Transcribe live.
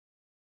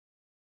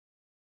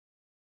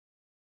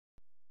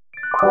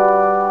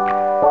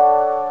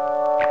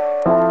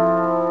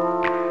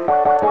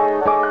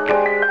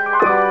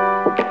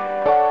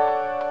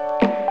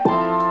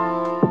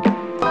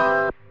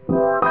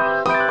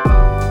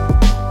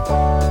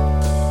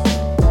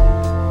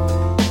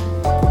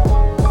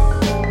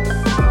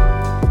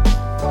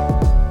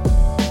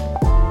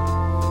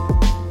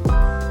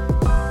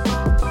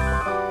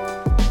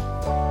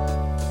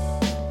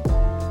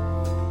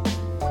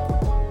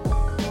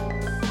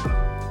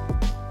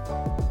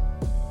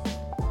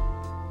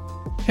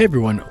Hey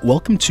everyone,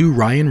 welcome to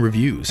Ryan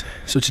Reviews.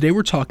 So today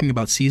we're talking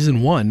about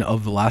Season 1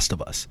 of The Last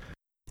of Us.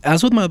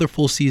 As with my other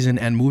full season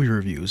and movie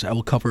reviews, I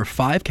will cover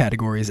 5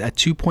 categories at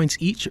 2 points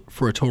each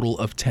for a total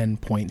of 10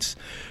 points,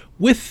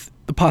 with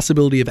the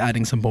possibility of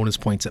adding some bonus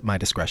points at my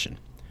discretion.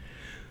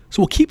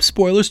 So we'll keep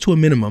spoilers to a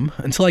minimum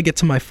until I get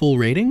to my full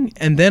rating,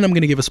 and then I'm going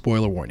to give a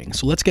spoiler warning.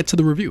 So let's get to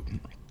the review.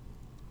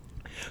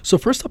 So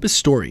first up is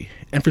story,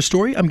 and for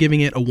story I'm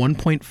giving it a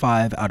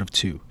 1.5 out of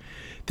 2.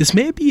 This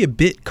may be a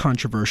bit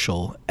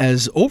controversial,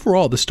 as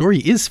overall the story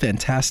is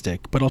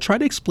fantastic, but I'll try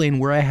to explain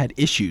where I had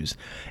issues,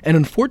 and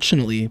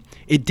unfortunately,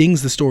 it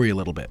dings the story a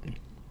little bit.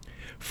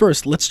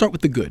 First, let's start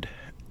with the good.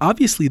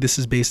 Obviously, this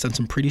is based on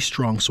some pretty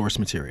strong source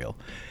material,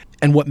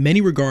 and what many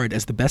regard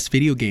as the best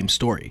video game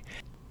story,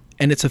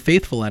 and it's a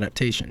faithful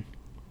adaptation.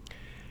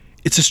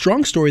 It's a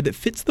strong story that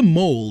fits the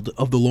mold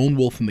of The Lone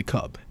Wolf and the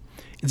Cub.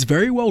 It's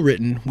very well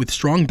written, with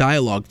strong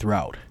dialogue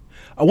throughout.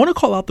 I want to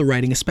call out the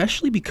writing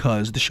especially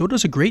because the show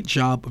does a great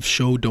job of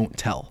show don't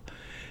tell,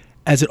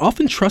 as it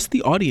often trusts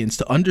the audience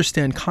to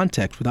understand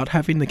context without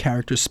having the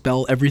characters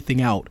spell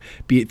everything out,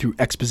 be it through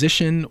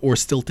exposition or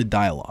stilted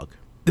dialogue.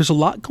 There's a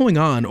lot going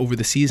on over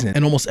the season,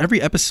 and almost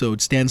every episode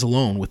stands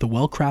alone with a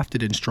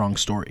well-crafted and strong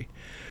story.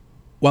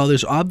 While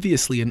there's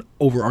obviously an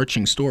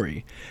overarching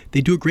story,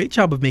 they do a great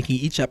job of making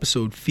each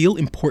episode feel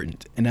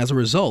important, and as a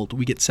result,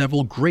 we get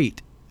several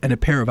great and a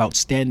pair of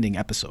outstanding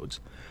episodes.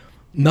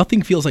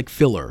 Nothing feels like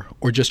filler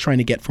or just trying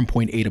to get from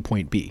point A to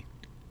point B.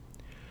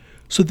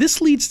 So this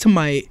leads to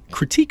my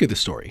critique of the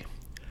story.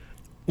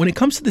 When it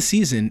comes to the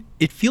season,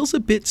 it feels a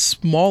bit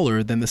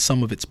smaller than the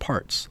sum of its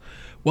parts.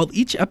 While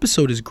each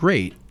episode is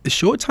great, the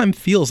show at times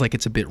feels like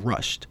it's a bit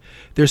rushed.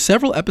 There are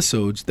several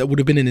episodes that would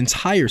have been an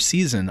entire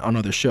season on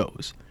other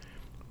shows.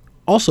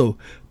 Also,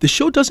 the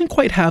show doesn't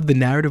quite have the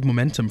narrative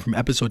momentum from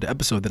episode to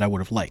episode that I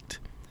would have liked.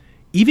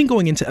 Even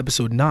going into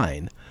episode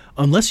 9,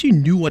 unless you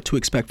knew what to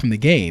expect from the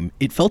game,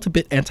 it felt a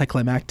bit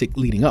anticlimactic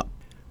leading up.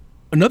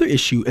 Another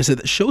issue is that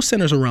the show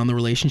centers around the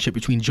relationship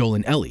between Joel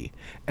and Ellie,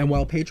 and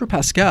while Pedro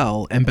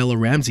Pascal and Bella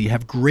Ramsey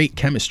have great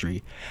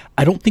chemistry,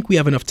 I don't think we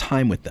have enough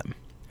time with them.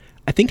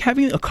 I think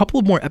having a couple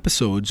of more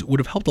episodes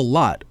would have helped a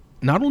lot,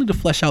 not only to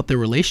flesh out their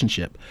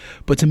relationship,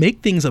 but to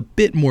make things a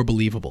bit more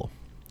believable.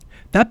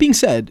 That being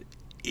said,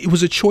 it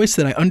was a choice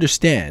that I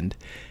understand,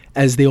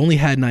 as they only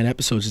had 9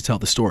 episodes to tell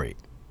the story.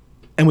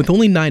 And with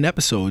only 9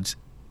 episodes,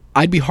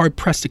 I'd be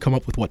hard-pressed to come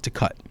up with what to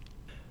cut.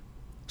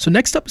 So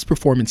next up is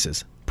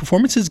performances.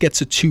 Performances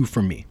gets a 2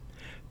 from me.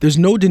 There's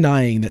no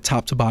denying that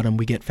top to bottom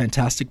we get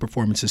fantastic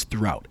performances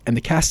throughout, and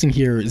the casting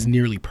here is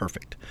nearly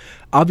perfect.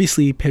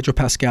 Obviously, Pedro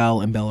Pascal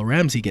and Bella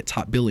Ramsey get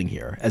top billing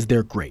here, as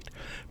they're great.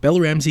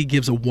 Bella Ramsey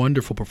gives a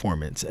wonderful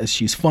performance, as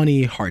she's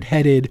funny,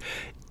 hard-headed,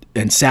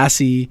 and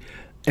sassy,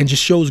 and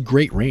just shows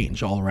great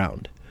range all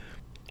around.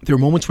 There are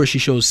moments where she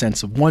shows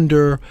sense of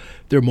wonder.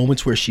 There are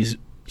moments where she's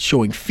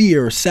showing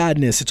fear,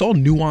 sadness. It's all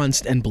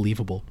nuanced and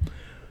believable.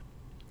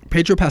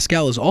 Pedro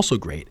Pascal is also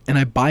great, and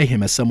I buy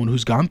him as someone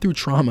who's gone through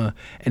trauma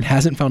and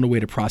hasn't found a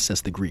way to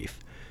process the grief.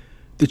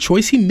 The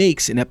choice he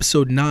makes in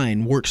episode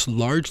 9 works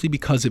largely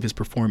because of his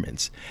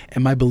performance,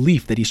 and my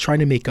belief that he's trying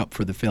to make up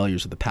for the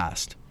failures of the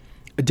past.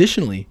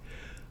 Additionally,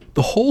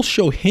 the whole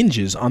show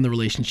hinges on the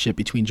relationship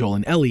between Joel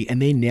and Ellie, and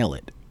they nail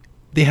it.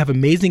 They have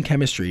amazing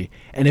chemistry,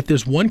 and if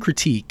there's one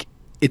critique,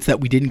 it's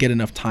that we didn't get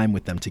enough time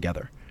with them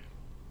together.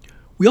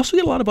 We also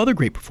get a lot of other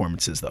great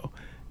performances, though.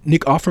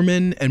 Nick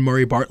Offerman and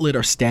Murray Bartlett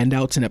are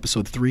standouts in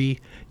episode 3.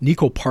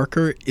 Nico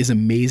Parker is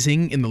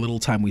amazing in the little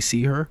time we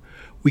see her.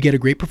 We get a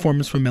great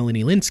performance from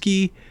Melanie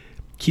Lynskey,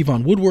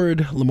 Kevon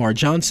Woodward, Lamar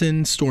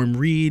Johnson, Storm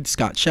Reed,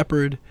 Scott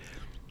Shepard.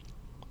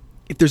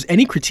 If there's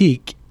any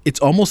critique, it's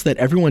almost that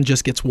everyone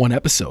just gets one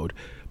episode,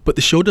 but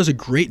the show does a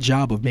great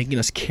job of making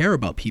us care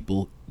about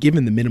people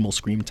given the minimal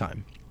screen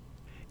time.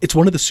 It's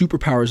one of the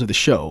superpowers of the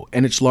show,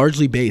 and it's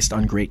largely based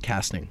on great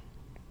casting.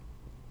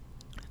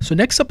 So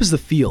next up is the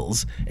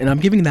feels, and I'm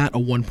giving that a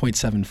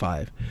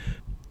 1.75.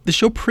 The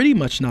show pretty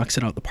much knocks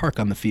it out the park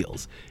on the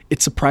feels.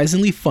 It's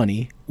surprisingly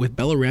funny, with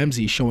Bella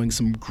Ramsey showing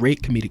some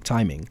great comedic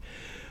timing.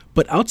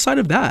 But outside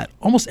of that,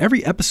 almost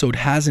every episode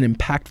has an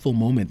impactful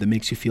moment that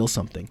makes you feel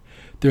something.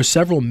 There are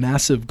several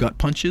massive gut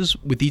punches,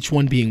 with each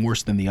one being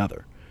worse than the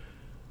other.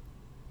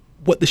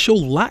 What the show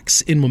lacks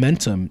in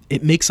momentum,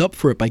 it makes up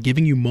for it by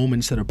giving you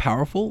moments that are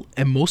powerful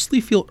and mostly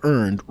feel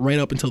earned right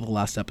up until the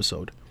last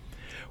episode.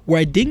 Where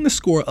I ding the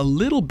score a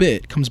little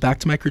bit comes back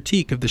to my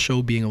critique of the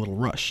show being a little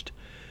rushed.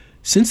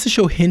 Since the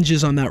show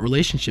hinges on that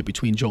relationship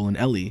between Joel and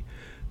Ellie,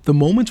 the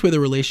moments where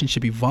the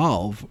relationship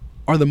evolve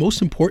are the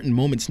most important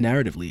moments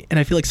narratively, and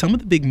I feel like some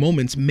of the big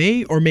moments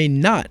may or may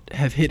not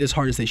have hit as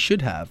hard as they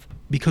should have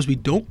because we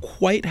don't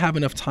quite have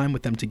enough time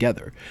with them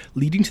together,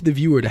 leading to the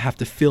viewer to have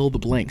to fill the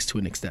blanks to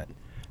an extent.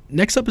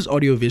 Next up is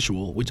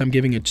audiovisual, which I'm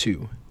giving a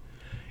 2.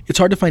 It's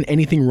hard to find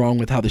anything wrong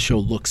with how the show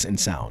looks and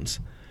sounds.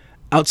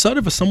 Outside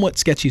of a somewhat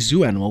sketchy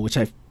zoo animal, which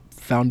I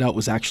found out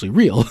was actually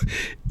real,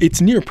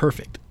 it's near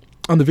perfect.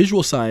 On the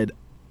visual side,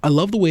 I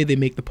love the way they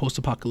make the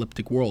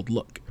post-apocalyptic world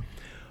look.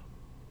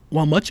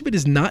 While much of it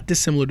is not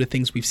dissimilar to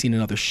things we've seen in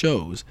other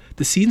shows,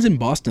 the scenes in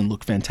Boston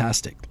look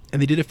fantastic,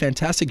 and they did a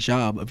fantastic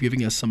job of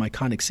giving us some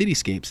iconic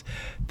cityscapes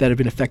that have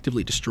been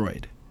effectively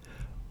destroyed.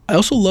 I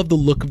also love the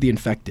look of the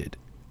infected,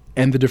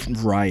 and the different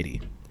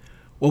variety.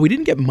 While we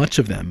didn't get much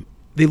of them,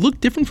 they looked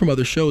different from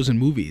other shows and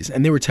movies,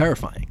 and they were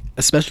terrifying,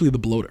 especially the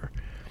bloater.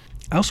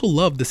 I also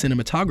loved the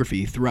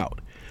cinematography throughout,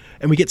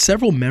 and we get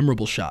several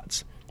memorable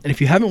shots. And if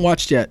you haven't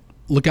watched yet,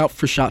 look out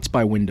for shots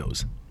by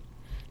windows.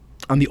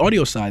 On the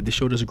audio side, the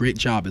show does a great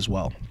job as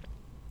well.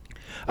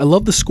 I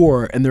love the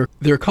score, and there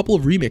are a couple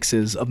of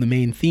remixes of the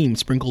main theme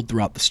sprinkled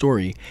throughout the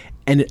story,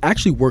 and it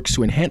actually works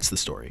to enhance the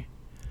story.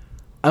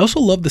 I also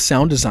love the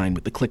sound design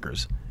with the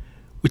clickers,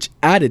 which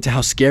added to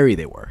how scary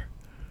they were.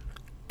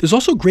 There's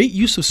also great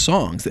use of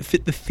songs that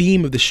fit the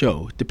theme of the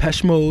show.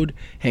 Depeche Mode,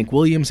 Hank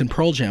Williams, and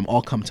Pearl Jam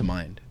all come to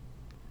mind.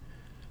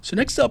 So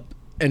next up,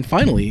 and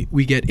finally,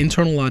 we get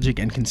internal logic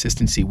and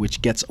consistency,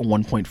 which gets a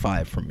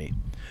 1.5 from me.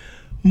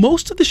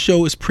 Most of the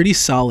show is pretty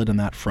solid on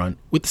that front,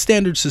 with the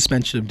standard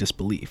suspension of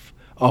disbelief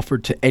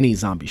offered to any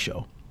zombie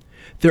show.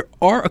 There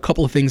are a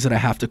couple of things that I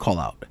have to call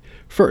out.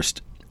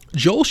 First,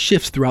 Joel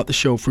shifts throughout the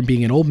show from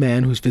being an old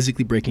man who's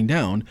physically breaking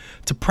down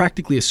to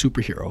practically a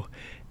superhero,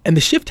 and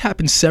the shift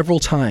happens several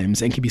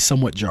times and can be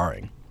somewhat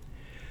jarring.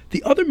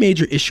 The other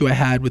major issue I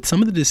had with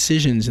some of the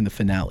decisions in the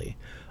finale,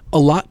 a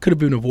lot could have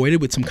been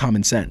avoided with some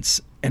common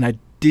sense, and I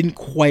didn't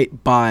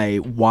quite buy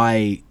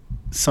why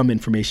some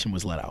information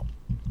was let out.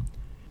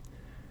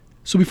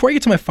 So before I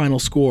get to my final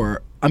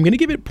score, I'm going to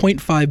give it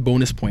 0.5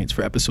 bonus points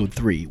for episode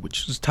 3,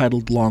 which was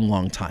titled Long,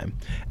 Long Time,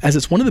 as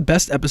it's one of the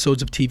best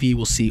episodes of TV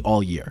we'll see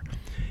all year.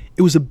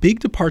 It was a big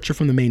departure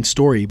from the main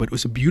story, but it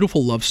was a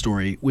beautiful love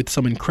story with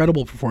some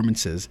incredible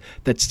performances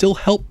that still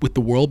help with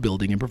the world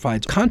building and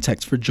provides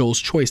context for Joel's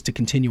choice to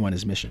continue on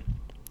his mission.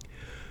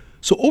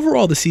 So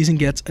overall, the season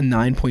gets a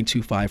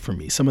 9.25 from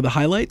me. Some of the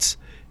highlights: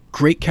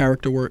 great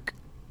character work,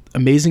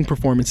 amazing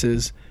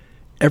performances,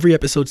 every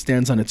episode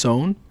stands on its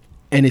own,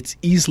 and it's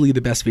easily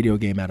the best video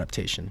game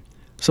adaptation.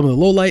 Some of the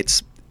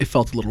lowlights: it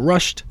felt a little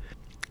rushed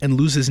and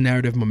loses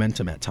narrative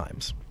momentum at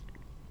times.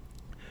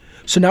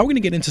 So now we're going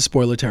to get into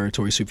spoiler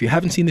territory, so if you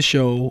haven't seen the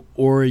show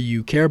or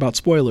you care about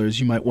spoilers,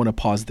 you might want to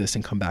pause this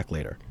and come back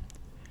later.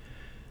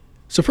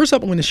 So first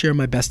up, I'm going to share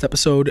my best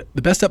episode.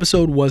 The best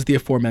episode was the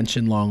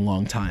aforementioned Long,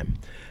 Long Time.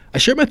 I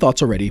shared my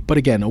thoughts already, but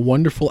again, a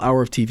wonderful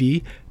hour of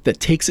TV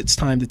that takes its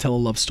time to tell a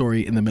love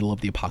story in the middle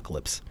of the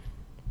apocalypse.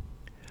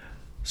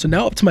 So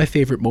now up to my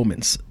favorite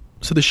moments.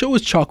 So the show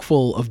was chock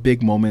full of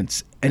big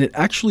moments, and it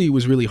actually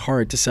was really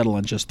hard to settle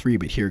on just 3,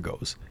 but here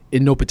goes,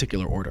 in no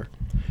particular order.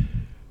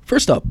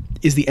 First up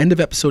is the end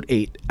of episode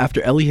 8,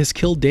 after Ellie has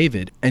killed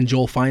David and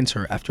Joel finds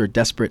her after a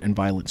desperate and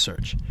violent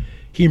search.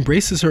 He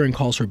embraces her and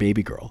calls her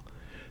baby girl.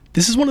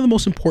 This is one of the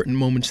most important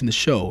moments in the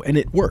show, and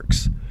it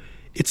works.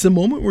 It's the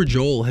moment where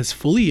Joel has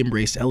fully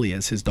embraced Ellie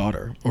as his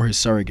daughter, or his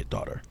surrogate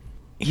daughter.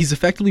 He's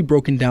effectively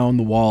broken down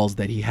the walls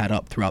that he had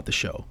up throughout the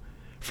show.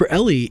 For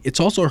Ellie, it's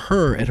also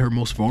her at her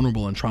most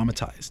vulnerable and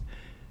traumatized.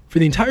 For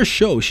the entire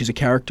show, she's a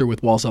character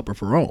with walls up of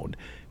her own,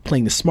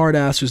 playing the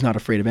smartass who's not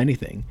afraid of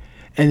anything.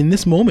 And in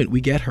this moment, we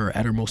get her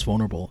at her most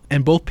vulnerable,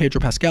 and both Pedro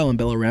Pascal and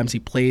Bella Ramsey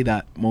play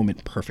that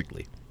moment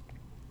perfectly.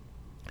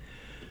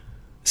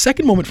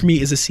 Second moment for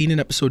me is a scene in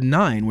episode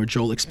 9 where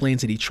Joel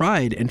explains that he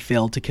tried and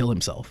failed to kill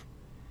himself.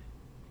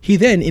 He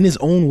then, in his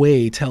own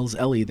way, tells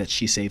Ellie that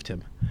she saved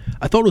him.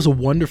 I thought it was a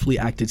wonderfully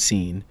acted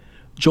scene.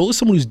 Joel is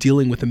someone who's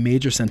dealing with a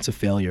major sense of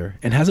failure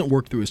and hasn't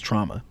worked through his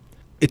trauma.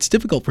 It's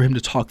difficult for him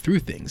to talk through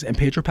things, and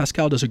Pedro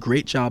Pascal does a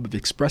great job of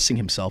expressing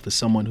himself as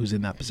someone who's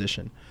in that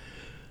position.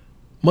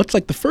 Much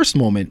like the first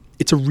moment,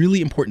 it's a really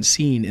important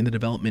scene in the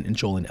development in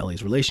Joel and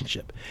Ellie's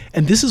relationship.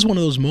 And this is one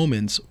of those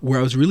moments where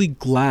I was really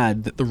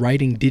glad that the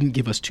writing didn't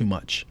give us too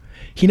much.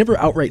 He never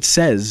outright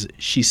says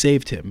she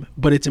saved him,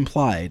 but it's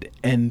implied,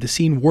 and the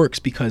scene works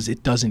because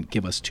it doesn't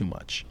give us too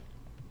much.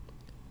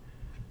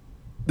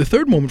 The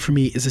third moment for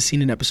me is a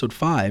scene in episode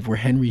 5 where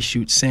Henry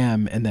shoots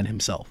Sam and then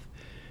himself.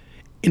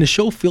 In a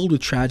show filled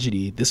with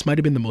tragedy, this might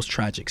have been the most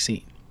tragic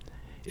scene.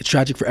 It's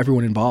tragic for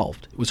everyone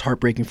involved. It was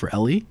heartbreaking for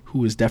Ellie, who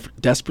was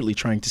desperately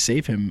trying to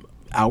save him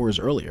hours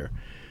earlier.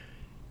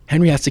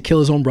 Henry has to kill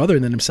his own brother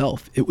and then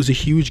himself. It was a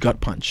huge gut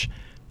punch.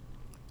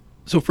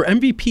 So for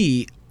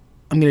MVP,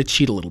 I'm going to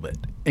cheat a little bit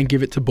and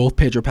give it to both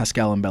Pedro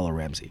Pascal and Bella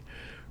Ramsey.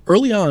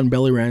 Early on,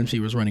 Bella Ramsey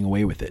was running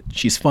away with it.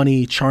 She's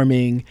funny,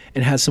 charming,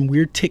 and has some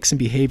weird tics and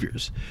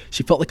behaviors.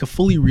 She felt like a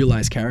fully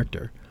realized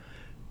character.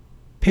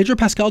 Pedro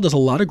Pascal does a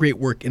lot of great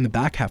work in the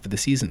back half of the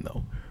season,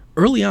 though.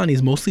 Early on,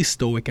 he's mostly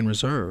stoic and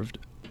reserved,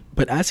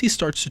 but as he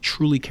starts to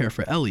truly care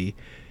for Ellie,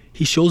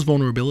 he shows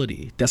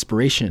vulnerability,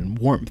 desperation,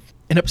 warmth.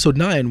 In episode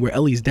 9, where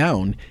Ellie's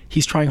down,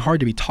 he's trying hard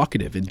to be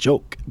talkative and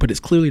joke, but it's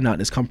clearly not in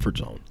his comfort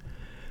zone.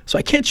 So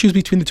I can't choose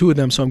between the two of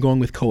them, so I'm going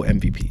with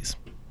co-MVPs.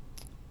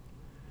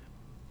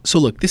 So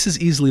look, this is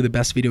easily the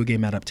best video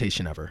game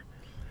adaptation ever,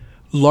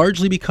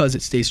 largely because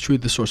it stays true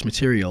to the source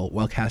material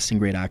while casting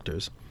great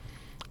actors.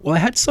 While I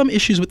had some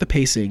issues with the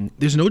pacing,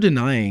 there's no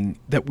denying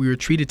that we were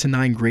treated to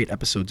 9 great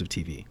episodes of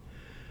TV.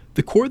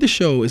 The core of the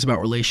show is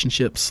about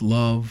relationships,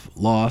 love,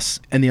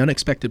 loss, and the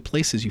unexpected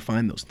places you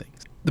find those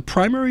things. The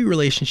primary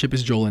relationship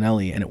is Joel and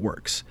Ellie, and it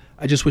works.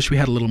 I just wish we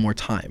had a little more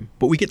time.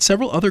 But we get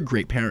several other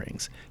great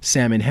pairings.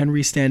 Sam and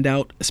Henry stand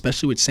out,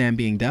 especially with Sam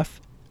being deaf.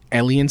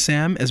 Ellie and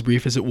Sam, as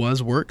brief as it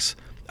was, works.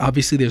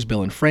 Obviously, there's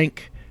Bill and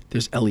Frank.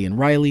 There's Ellie and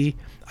Riley.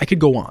 I could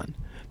go on.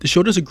 The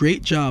show does a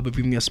great job of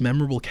giving us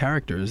memorable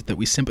characters that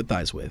we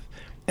sympathize with,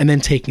 and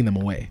then taking them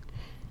away.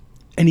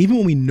 And even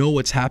when we know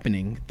what's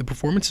happening, the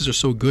performances are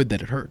so good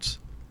that it hurts.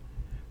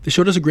 The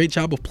show does a great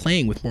job of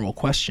playing with moral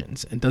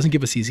questions and doesn't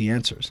give us easy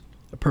answers.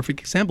 A perfect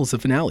example is the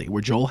finale,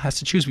 where Joel has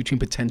to choose between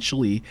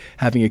potentially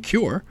having a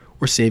cure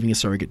or saving a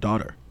surrogate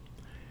daughter.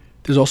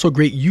 There's also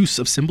great use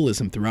of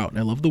symbolism throughout, and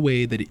I love the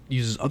way that it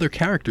uses other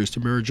characters to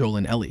mirror Joel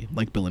and Ellie,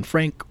 like Bill and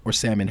Frank or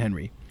Sam and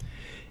Henry.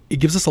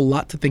 It gives us a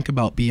lot to think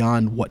about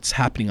beyond what's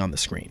happening on the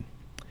screen.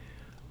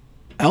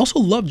 I also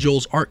love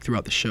Joel's arc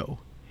throughout the show.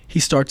 He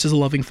starts as a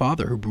loving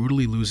father who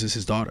brutally loses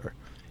his daughter.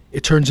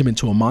 It turns him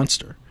into a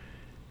monster.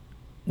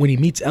 When he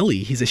meets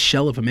Ellie, he's a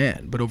shell of a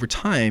man, but over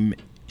time,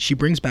 she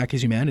brings back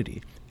his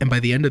humanity. And by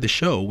the end of the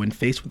show, when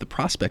faced with the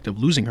prospect of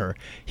losing her,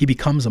 he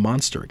becomes a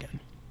monster again.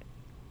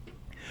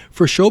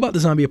 For a show about the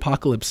zombie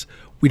apocalypse,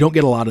 we don't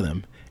get a lot of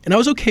them, and I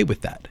was okay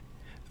with that,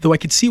 though I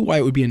could see why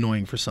it would be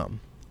annoying for some.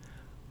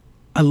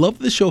 I love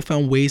that the show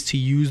found ways to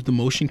use the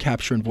motion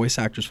capture and voice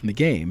actors from the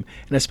game,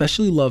 and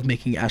especially love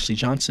making Ashley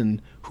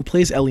Johnson, who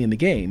plays Ellie in the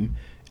game,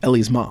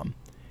 Ellie's mom.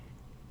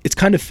 It's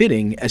kind of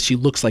fitting, as she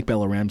looks like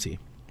Bella Ramsey.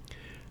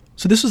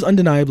 So this was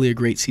undeniably a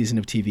great season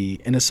of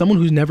TV, and as someone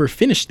who's never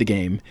finished the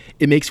game,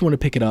 it makes me want to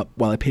pick it up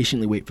while I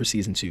patiently wait for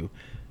season 2.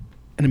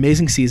 An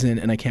amazing season,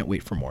 and I can't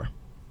wait for more.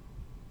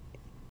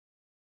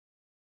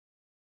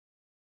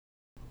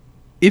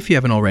 If you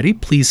haven't already,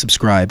 please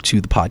subscribe to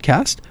the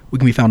podcast. We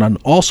can be found on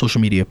all social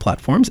media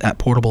platforms at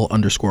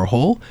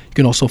portable_hole. You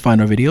can also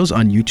find our videos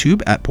on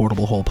YouTube at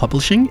Portable Hole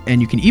Publishing, and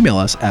you can email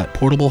us at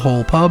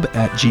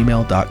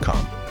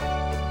portableholepub@gmail.com.